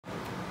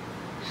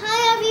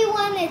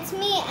everyone, it's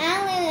me,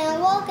 Alan,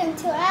 and welcome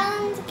to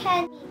Alan's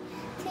Academy.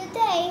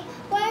 Today,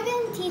 we're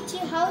going to teach you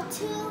how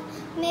to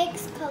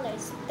mix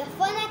colors, the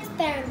fun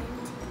experiment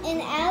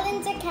in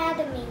Alan's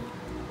Academy.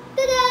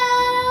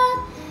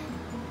 Ta-da!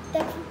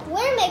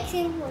 We're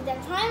mixing with the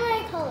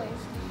primary colors,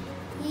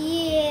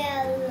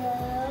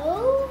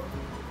 yellow,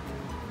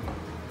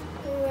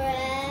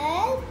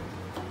 red,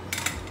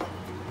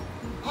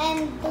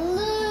 and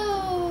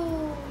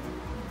blue.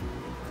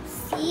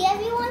 See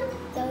everyone?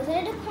 Those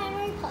are the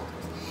primary colors.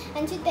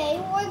 And today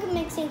we're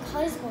mixing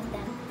colors with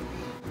them.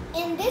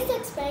 In this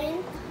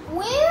experiment,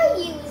 we're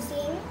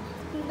using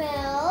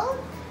milk,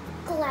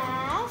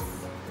 glass,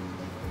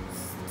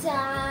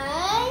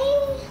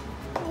 dye.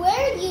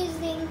 We're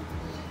using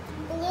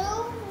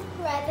blue,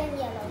 red, and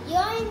yellow. You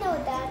already know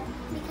that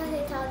because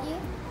I told you.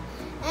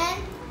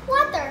 And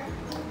water.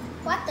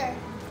 Water.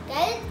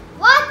 Get it?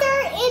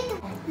 Water it.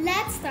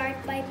 Let's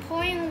start by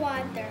pouring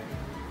water.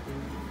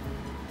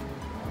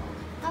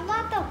 A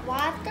lot of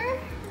water.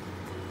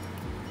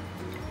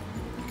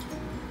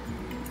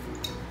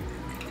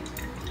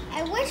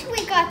 I wish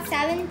we got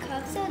 7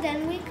 cups so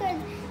then we could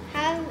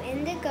have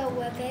indigo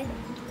with it.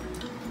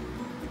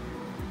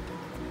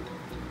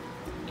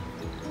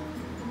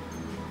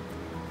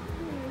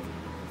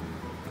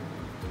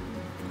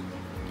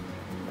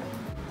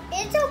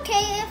 It's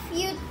okay if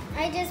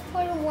I just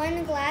pour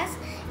 1 glass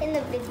in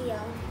the video.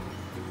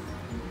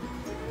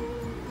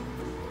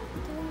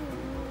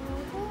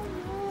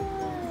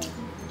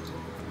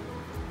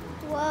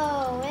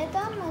 Whoa, it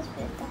almost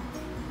fit off.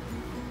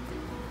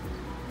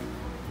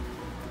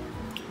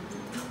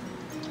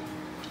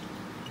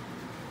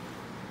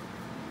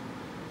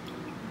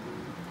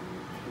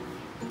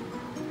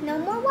 No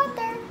more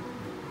water.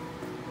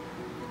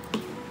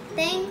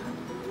 Thank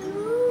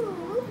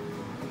you.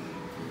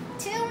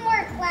 2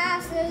 more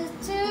glasses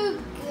to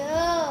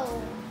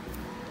go.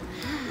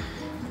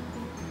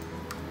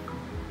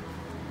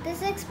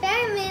 This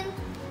experiment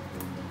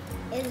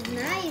is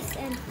nice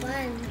and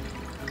fun.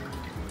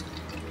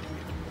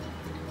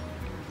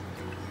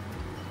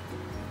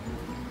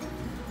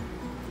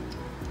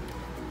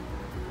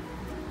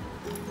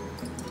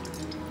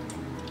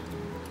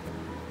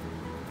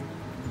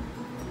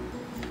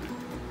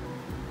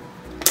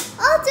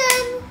 All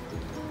done!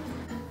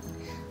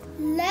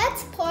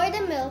 Let's pour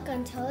the milk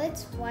until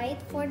it's white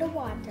for the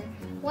water.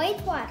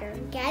 White water.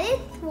 Get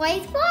it?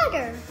 White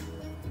water.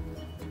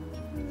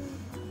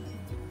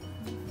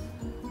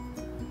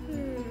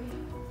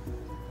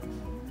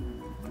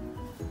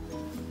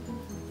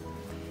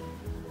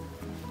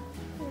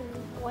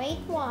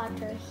 White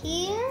water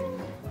here.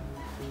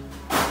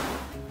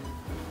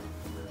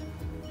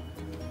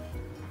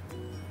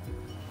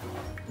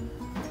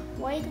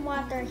 White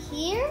water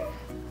here.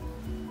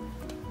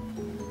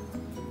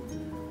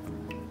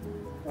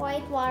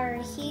 White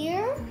water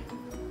here.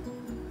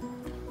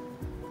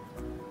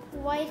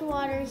 White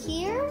water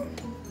here.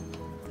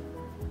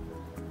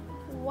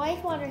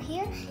 White water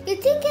here. You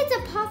think it's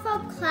a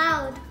puff-up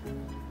cloud.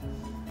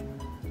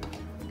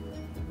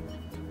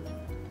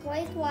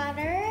 White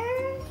water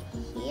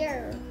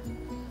here.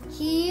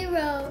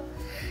 Hero.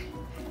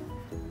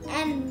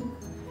 And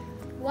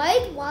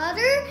white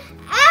water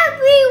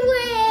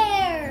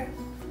everywhere.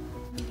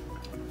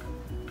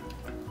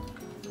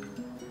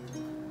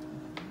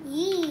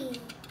 Yee.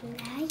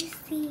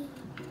 Nicey.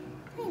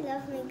 I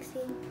love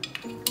mixing.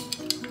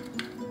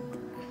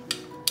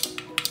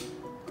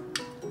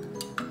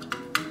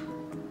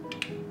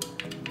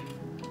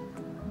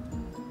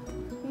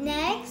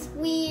 Next,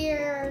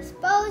 we're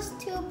supposed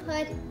to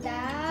put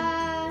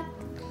the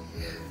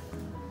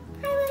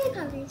primary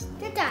colors,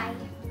 the dye.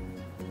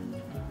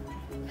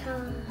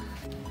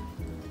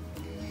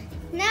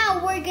 Now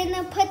we're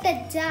gonna put the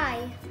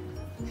dye.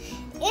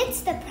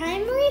 It's the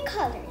primary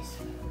colors.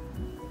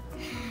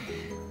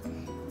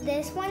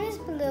 This one is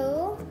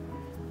blue.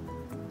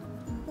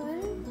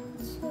 1,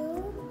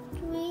 2,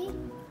 3,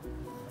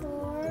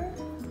 4,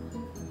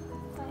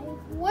 5.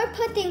 We're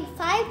putting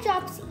 5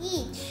 drops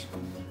each.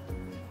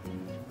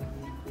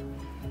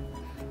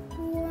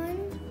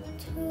 1,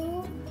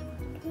 2,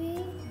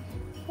 3,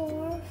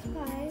 4,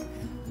 5.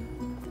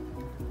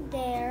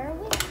 There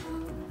we go.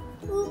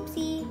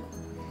 Oopsie.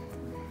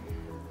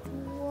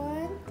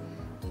 1,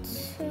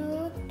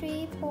 2,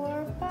 3,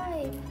 4,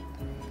 5.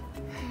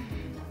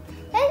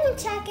 Let me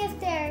check if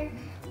they're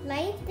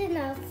light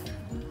enough.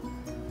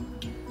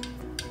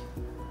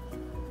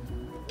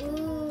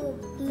 Ooh,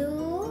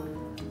 blue,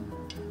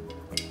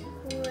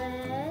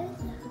 red,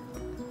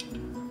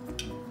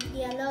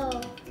 yellow.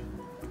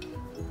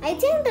 I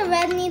think the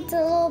red needs a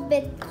little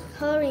bit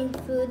coloring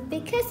food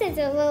because it's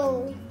a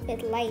little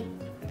bit light.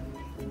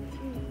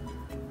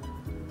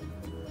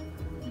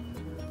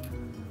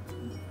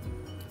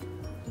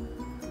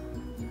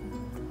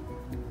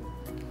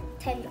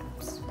 Ten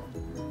drops.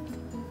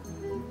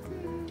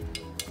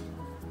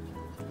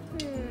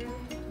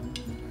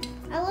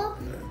 Hello,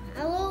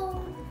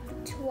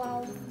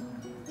 12.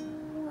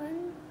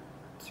 1,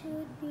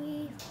 2,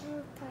 3,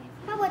 4, 5.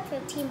 How about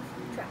 15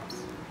 drops?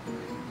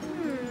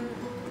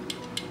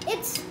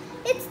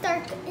 It's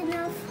dark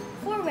enough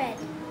for red.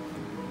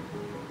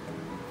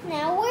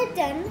 Now we're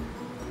done.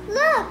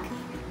 Look!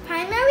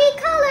 Primary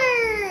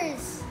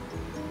colors!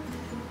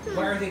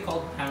 Why are they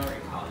called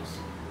primary colors?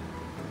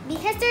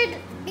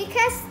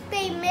 Because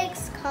they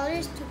mix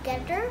colors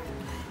together.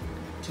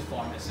 To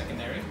form a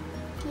secondary?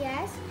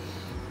 Yes.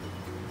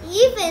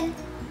 Even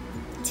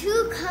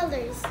two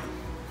colors.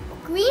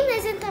 Green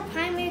isn't a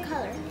primary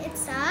color.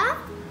 It's a...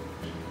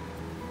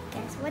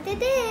 Guess what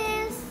it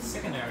is?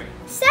 Secondary.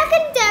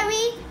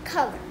 Secondary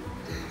color.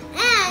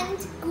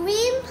 And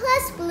green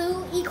plus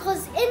blue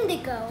equals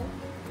indigo.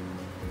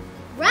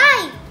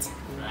 Right.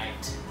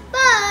 Right.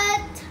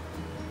 But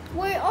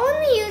we're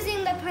only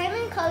using the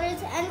primary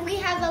colors and we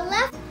have a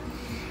left.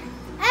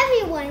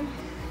 Everyone,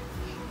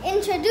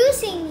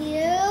 introducing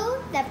you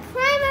the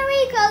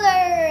primary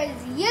colors.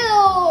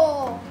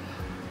 Yellow,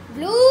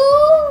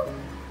 blue,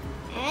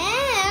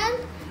 and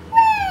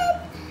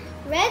red.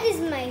 Red is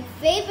my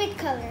favorite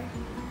color.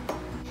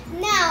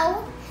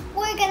 Now,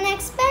 we're gonna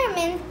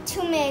experiment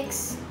to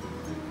mix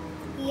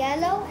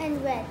yellow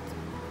and red.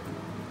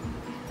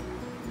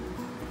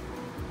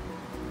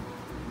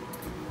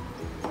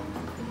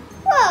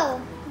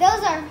 Whoa,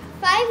 those are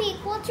 5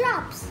 equal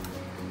drops.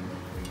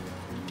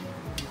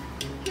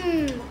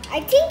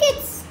 I think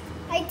it's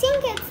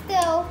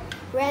still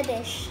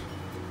reddish.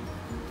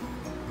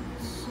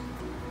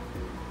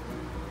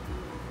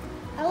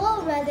 A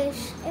little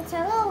reddish. It's a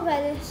little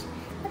reddish,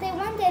 but I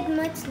want it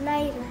much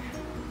lighter.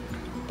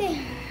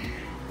 There.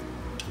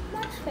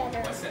 Much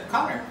better. What's that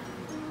color?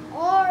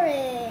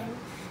 Orange.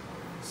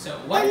 So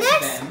what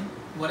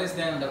is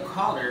then the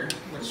color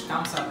which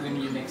comes up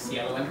when you mix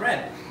yellow and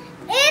red?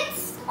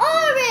 It's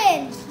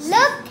orange.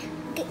 Look,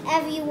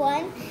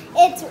 everyone.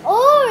 It's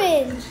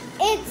orange.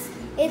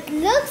 It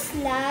looks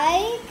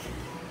like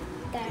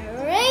the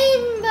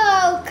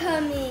rainbow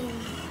coming.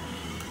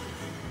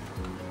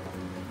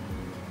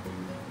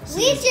 So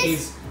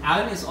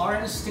is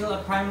orange still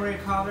a primary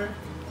color?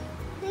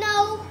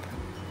 Nope.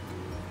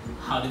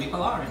 How do we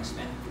call orange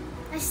then?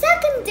 A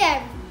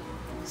secondary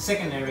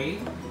Secondary.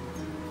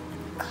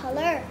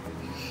 color.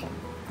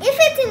 If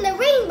it's in the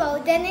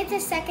rainbow, then it's a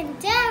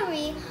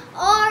secondary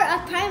or a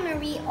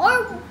primary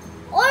or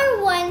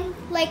one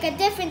like a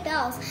different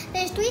else.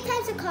 There's 3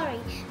 types of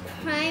coloring.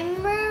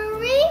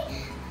 Primary,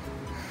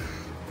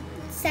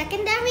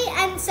 secondary,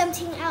 and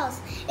something else.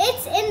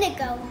 It's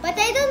indigo, but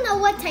I don't know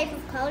what type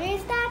of color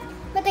is that,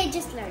 but I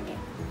just learned it.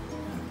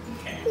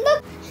 Okay.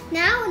 Look,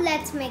 now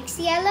let's mix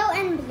yellow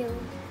and blue.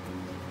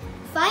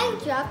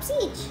 5 drops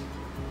each.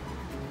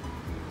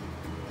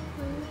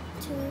 1,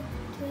 2, 3,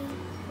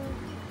 4,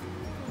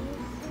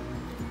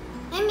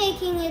 5. I'm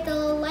making it a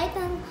little light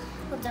and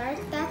a little dark.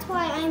 That's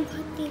why I'm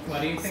putting.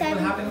 What do you think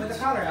will happen with the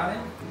color,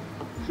 Alan?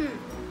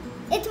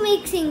 It's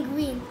mixing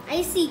green.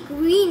 I see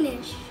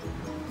greenish.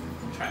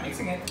 Try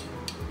mixing it.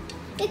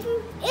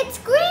 It's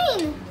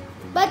green,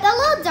 but a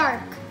little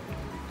dark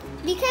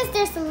because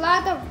there's a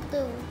lot of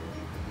blue.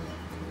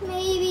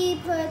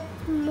 Maybe put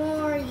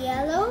more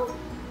yellow.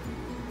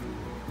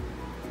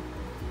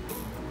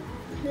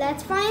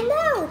 Let's find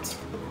out.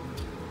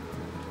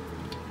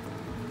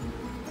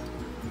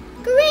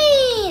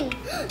 Green!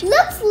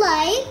 Looks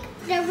like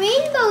the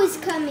rainbow is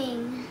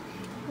coming.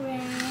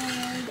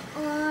 Red,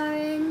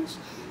 orange,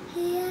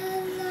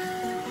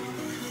 yellow,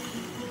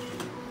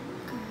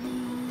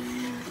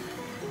 green,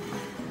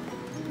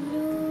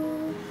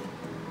 blue.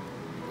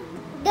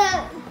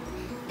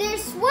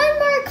 There's one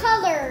more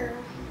color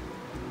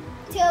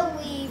till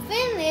we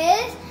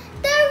finish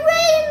the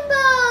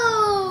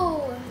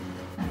rainbow.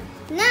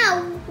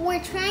 Now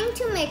we're trying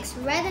to mix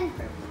red and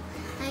purple.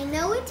 I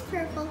know it's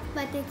purple,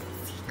 but it's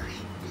a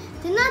secret.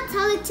 Do not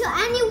tell it to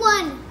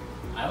anyone.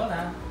 I will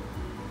not.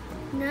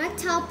 Not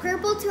tell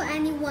purple to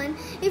anyone.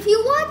 If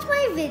you watch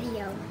my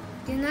video,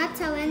 do not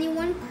tell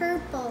anyone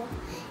purple.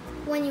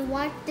 When you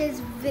watch this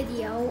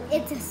video,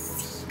 it's a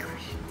secret.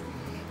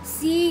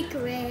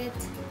 Secret.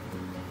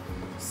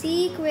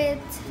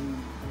 Secret.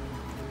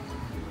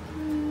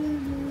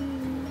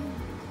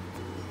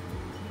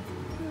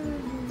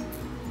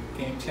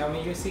 Can you tell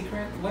me your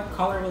secret? What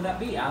color will that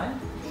be, Alan?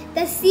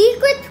 The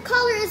secret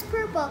color is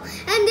purple.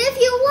 And if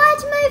you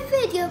watch my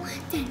video,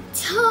 then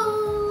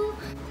tell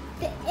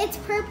it's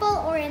purple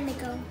or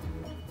indigo.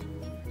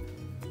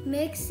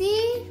 Mix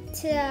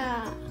it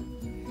up.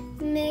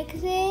 Mix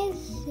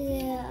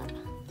it up.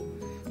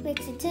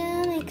 Mix it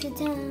down, mix it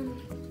down.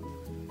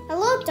 A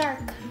little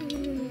dark.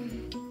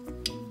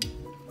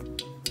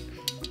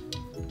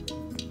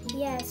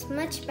 Yes,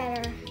 much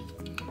better.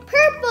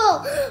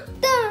 Purple!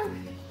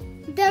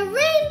 The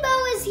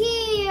rainbow is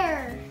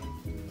here!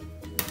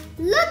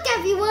 Look,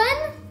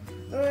 everyone!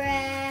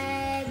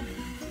 Red,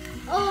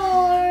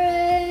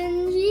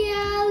 orange,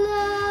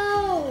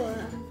 yellow,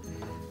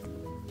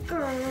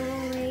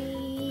 green,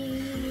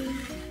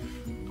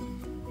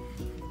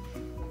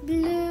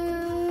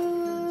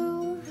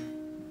 blue,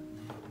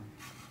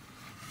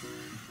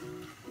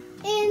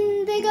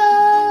 indigo,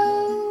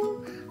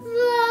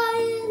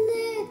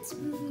 violet,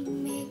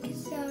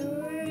 makes a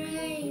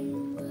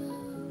rainbow.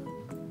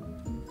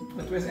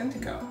 What was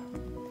indigo?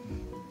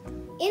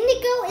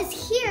 Indigo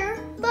is here,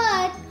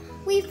 but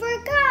we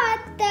forgot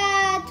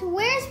that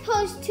we're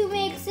supposed to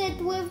mix it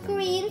with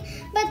green,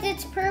 but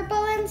it's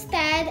purple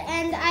instead,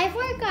 and I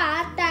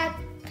forgot that.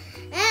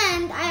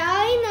 And I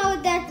already know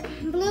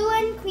that blue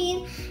and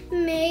green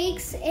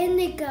makes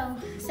indigo.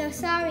 So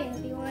sorry,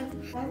 everyone.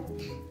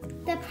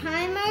 The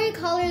primary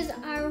colors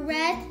are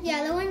red,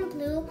 yellow, and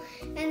blue,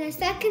 and the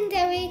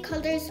secondary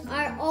colors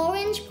are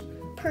orange,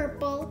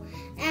 purple,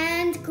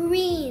 and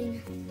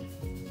green.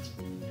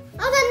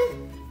 All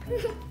done.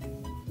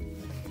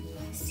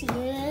 See you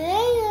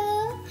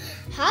later.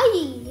 Hi.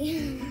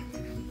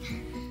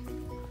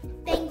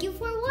 Thank you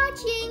for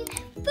watching.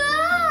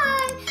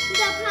 Bye.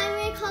 The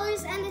primary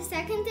colors and the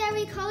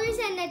secondary colors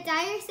and the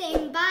dye are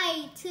saying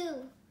bye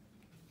too.